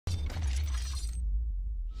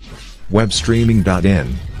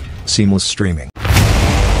Webstreaming.in. Seamless streaming.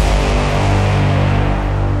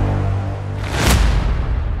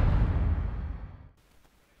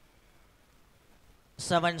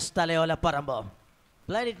 Sevens Taleola Parambo.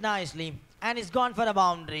 Played it nicely and he's gone for the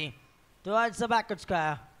boundary towards the backward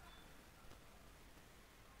square.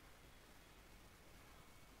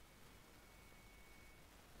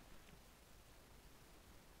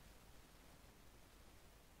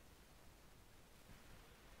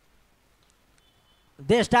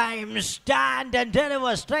 This time stand and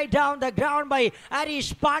deliver straight down the ground by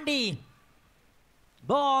Hareesh Pandi.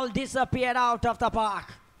 Ball disappeared out of the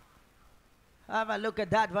park. Have a look at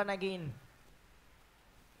that one again.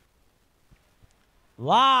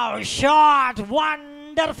 Wow, shot!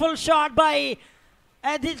 Wonderful shot by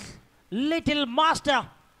this little master.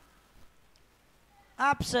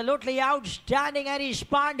 Absolutely outstanding. Hareesh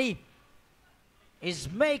Pandi is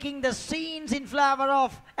making the scenes in favor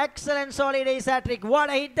of excellent Holidays hat-trick.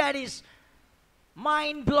 What a hit that is.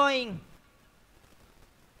 Mind-blowing.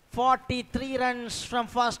 43 runs from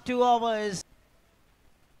first 2 overs.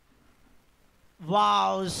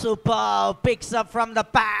 Wow, super. Picks up from the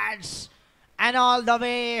pads. And all the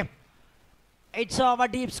way. It's over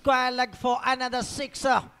deep square leg for another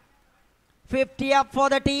sixer. 50 up for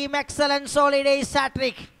the team. Excellent Holidays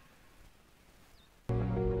hat-trick.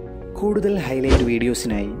 കൂടുതൽ highlight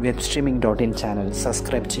വീഡിയോസിനായി webstreaming.in channel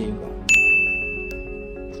subscribe ചെയ്യുക.